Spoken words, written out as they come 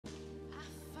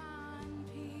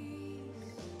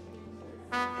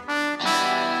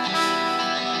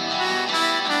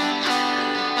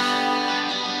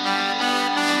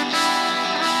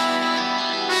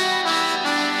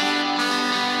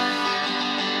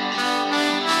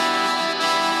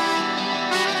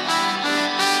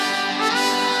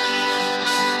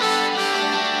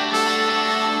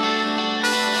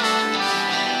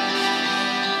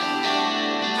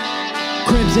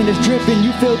waves and it's dripping.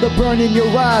 You feel the burn in your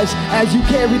eyes. As you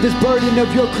carry this burden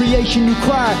of your creation, you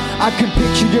cry. I can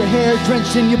picture your hair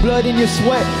drenched in your blood and your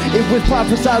sweat. It was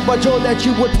prophesied by Joel that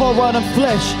you would pour out on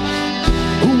flesh.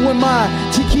 Who am I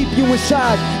to keep you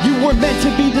inside? You were meant to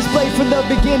be displayed from the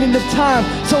beginning of time.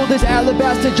 So this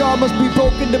alabaster jar must be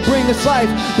broken to bring us life.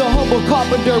 The humble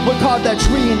carpenter would carve that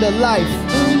tree into life.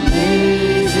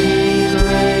 Amazing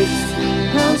grace,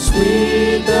 how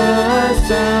sweet the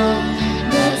sound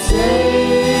that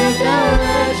saved a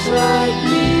wretch like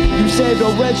me. You saved a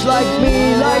wretch like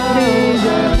me,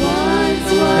 yeah.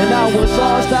 And I was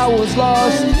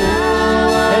lost,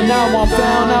 and now I'm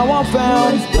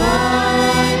found.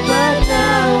 But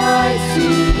now I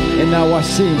see. And now I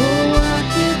see. Oh, I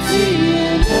can see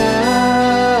it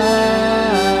now.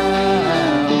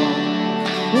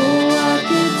 Oh, I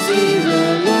can see the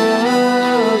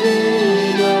love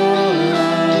in your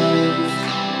eyes.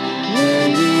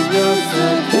 Laying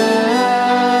yourself down.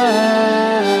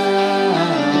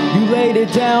 You laid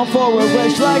it down for a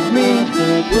wretch like me.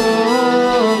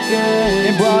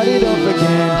 And brought it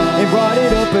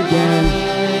up again.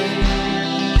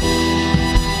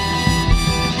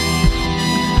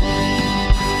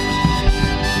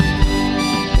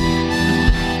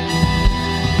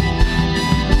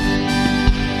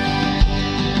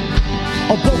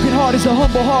 A broken heart is a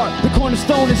humble heart. The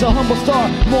cornerstone is a humble star.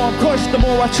 The more I'm crushed, the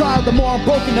more I try. The more I'm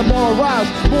broken, the more I rise.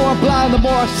 The more I'm blind, the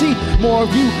more I see. More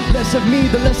of you, less of me.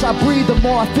 The less I breathe, the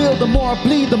more I feel. The more I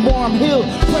bleed, the more I'm healed.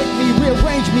 Break me,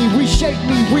 rearrange me, reshape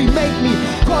me, remake me.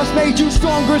 Cross made you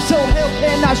stronger, so hell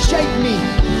cannot shake me.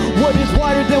 What is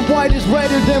whiter than white is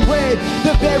redder than red.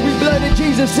 The very blood of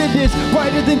Jesus, it is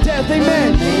brighter than death,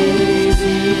 amen.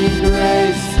 Amazing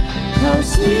grace, how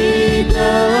sweet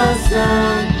the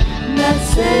sound that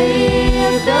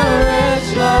saved a wretch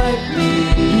like me.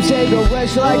 You saved a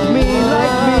wretch like me.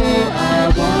 I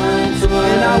once was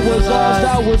and I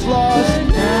was lost. But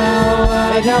now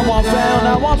and now I'm found.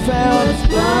 was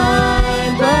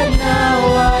blind, but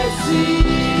now I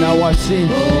see. Now I see.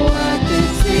 Oh, I can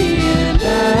see it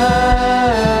now.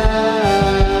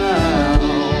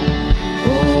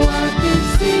 Oh, I can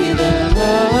see the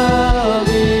love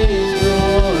in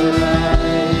your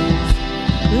eyes.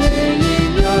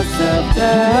 Laying yourself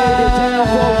down. You laid it down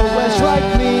for a wretch like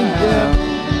me, yeah.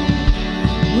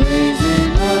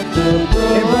 Raising up the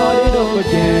broken. And brought it up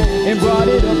again. And brought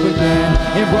it up again.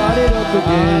 And brought it up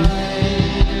again.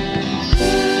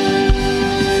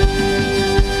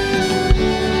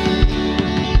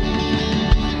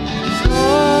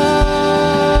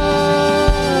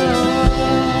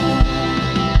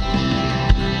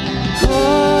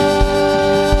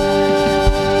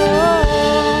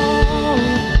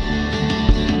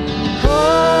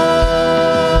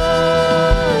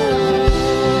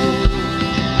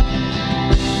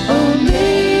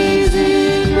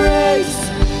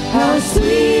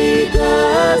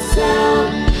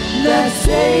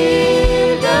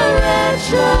 Saved a wretch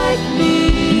like me.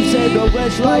 You saved a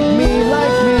wretch like me.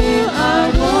 I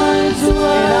once was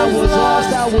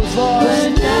and I was lost.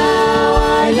 But now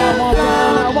and now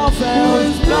I'm found.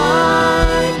 Was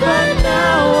blind, but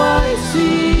now I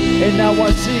see. And now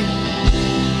I see.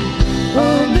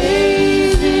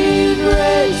 Amazing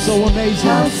grace, so amazing.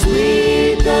 How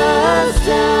sweet the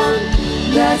sound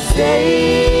that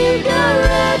saved a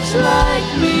wretch like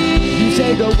me. You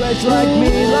saved a wretch like me.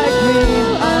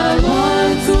 I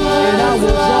once was and I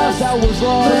was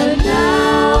lost. But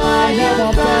now I'm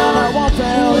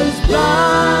found. Was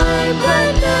blind,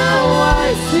 but now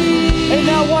I see. And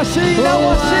now I see. Now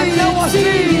I see.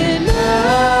 It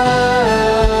now.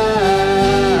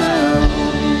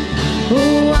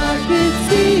 Oh, I can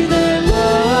see the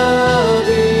love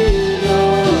in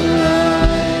your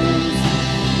eyes.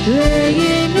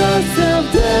 Laying yourself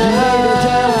down. You laid it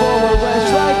down for a wretch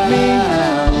like me.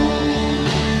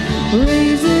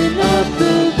 Raising up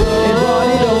the broken. And brought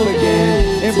it up again.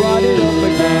 And brought it up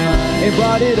again. And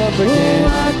brought it up again. Oh,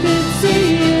 I can see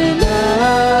it now.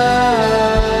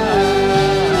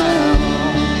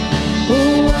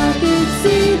 Oh, I can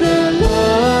see the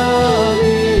love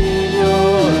in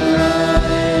your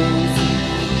eyes.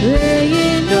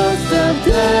 Laying yourself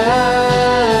down.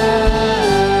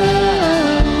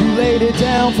 You laid it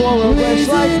down for a wretch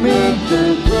like me. And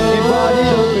brought it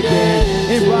up again.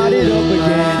 And brought it up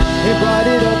again. And brought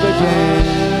it up again.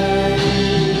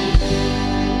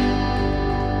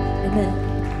 Amen.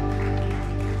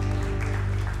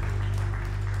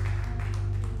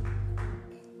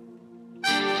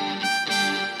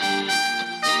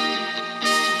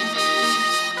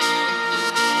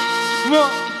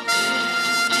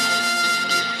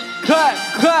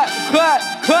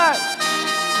 Clap.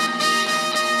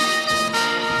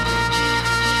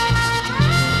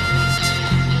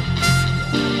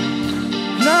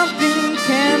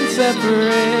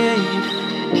 separate.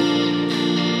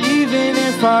 Even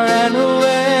if I ran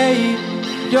away,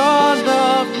 your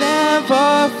love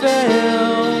never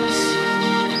fails.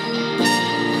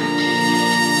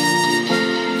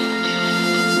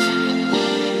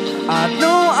 I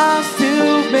know I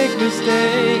still make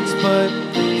mistakes, but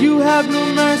you have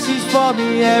new mercies for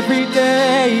me every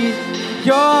day.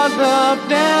 Your love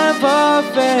never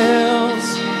fails.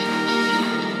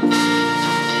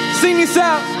 Sing this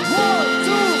out. 1,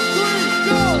 2, 3,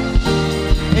 go.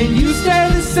 And you stay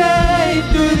the same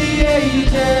through the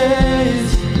ages.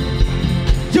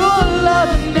 Your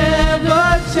love never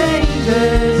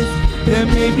changes. There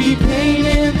may be pain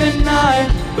in the night,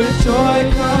 but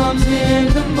joy comes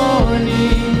in the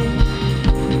morning.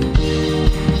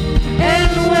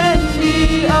 And when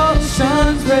the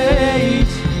oceans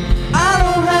rage, I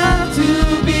don't have to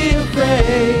be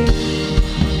afraid,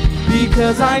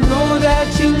 because I know that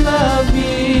you love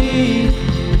me.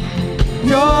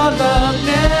 Your love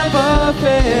never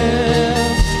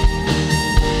fails.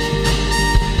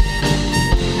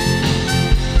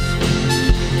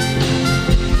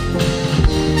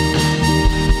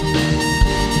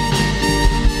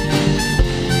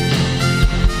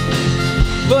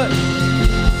 But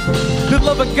the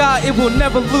love of God, it will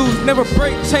never lose, never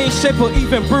break, change, shape, or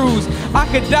even bruise. I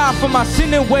could die for my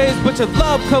sinning ways, but your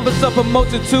love covers up a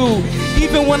multitude.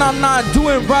 Even when I'm not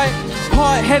doing right,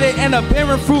 hard-headed and a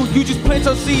barren fruit, you just plant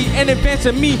your seed and advance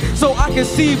in me so I can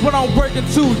see what I'm working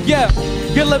to. Yeah,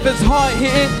 your love is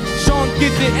hard-hitting, strong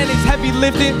gifted, and it's heavy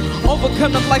lifted.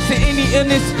 Overcome the likes of any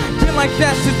illness. Been like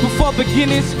that since before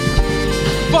beginnings.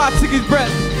 Before I took his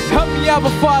breath, help me out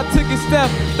before I took a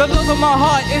step. The love of my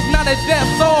heart is not a death,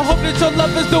 so I hope that your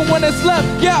love is the one that's left.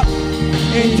 Yeah.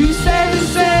 And you stay the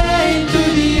same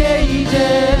through the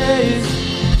ages.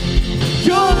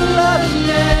 Your love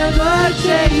never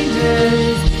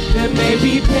changes. There may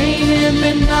be pain in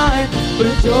the night,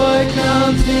 but joy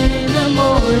comes in the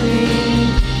morning.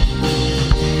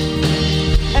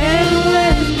 And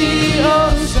when the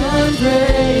oceans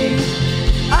rage,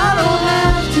 I don't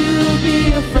have to be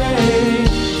afraid,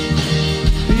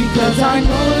 because I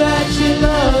know that you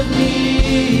love me.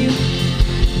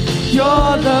 Your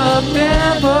love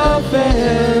never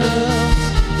fails.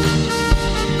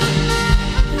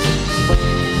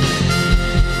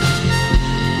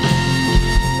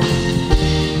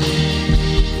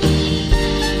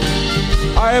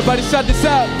 Alright, everybody, shout this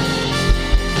out.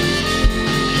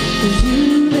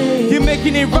 You're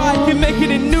making it right, you're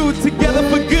making it new. Together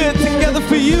for good, together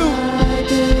for you.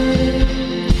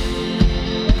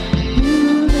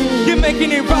 You're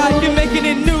making it right, you're making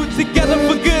it new. Together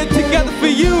for good, together for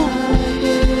you.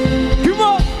 Come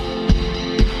on.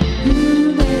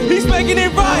 He's making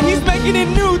it right, he's making it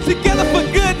new. Together for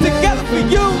good, together for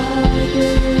you.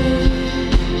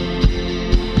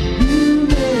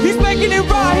 He's making it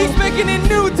right, he's making it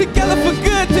new. Together for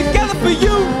good, together for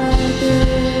you.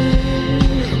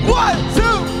 1, 2,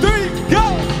 3, go.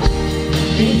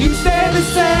 And you stay the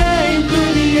same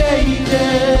through the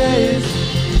ages.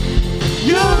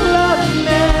 Your love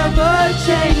never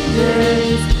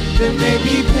changes. There may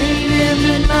be pain in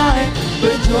the night,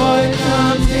 but joy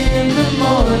comes in the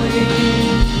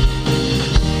morning.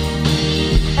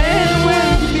 And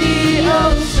when the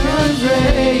oceans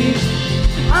rage,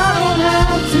 I don't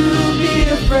have to be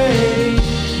afraid,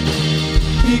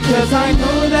 because I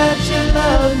know that you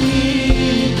love me.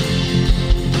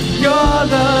 Your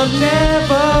love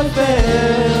never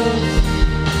fails.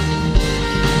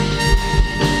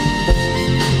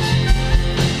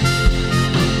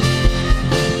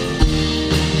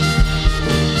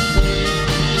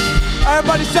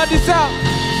 Everybody shout this out.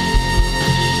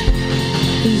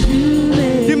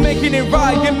 You're making it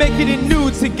right, you're making it new.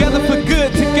 Together for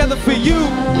good, together for you.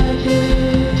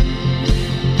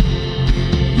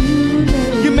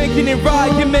 You're making it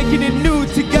right, you're making it new.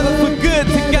 Together for good,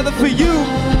 together for you.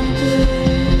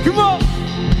 Come on.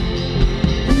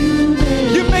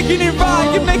 You're making it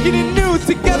right, you're making it new.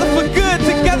 Together for good,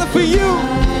 together for you.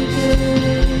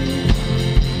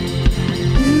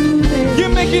 You're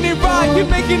making it right, you're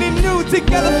making it new.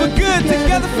 Together for good,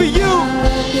 together for you.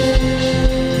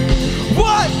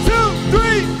 1, 2,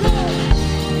 3.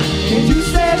 And you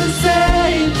stay the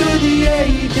same through the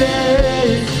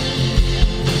ages.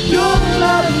 Your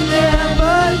love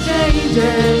never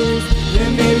changes.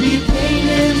 There may be pain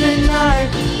in the night,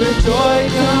 but joy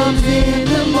comes in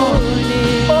the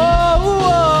morning. Oh,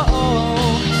 oh,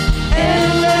 oh. And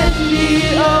when the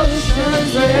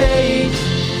oceans rage,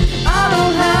 I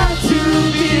don't have to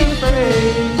be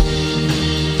afraid,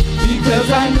 because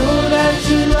I know that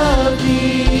you love me.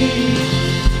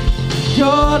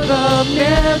 Your love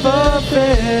never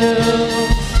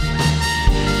fails.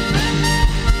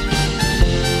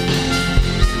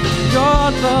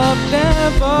 your love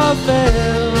never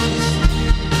fails.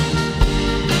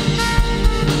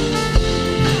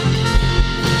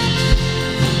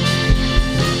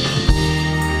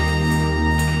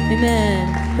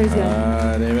 Amen. Praise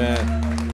God. Amen.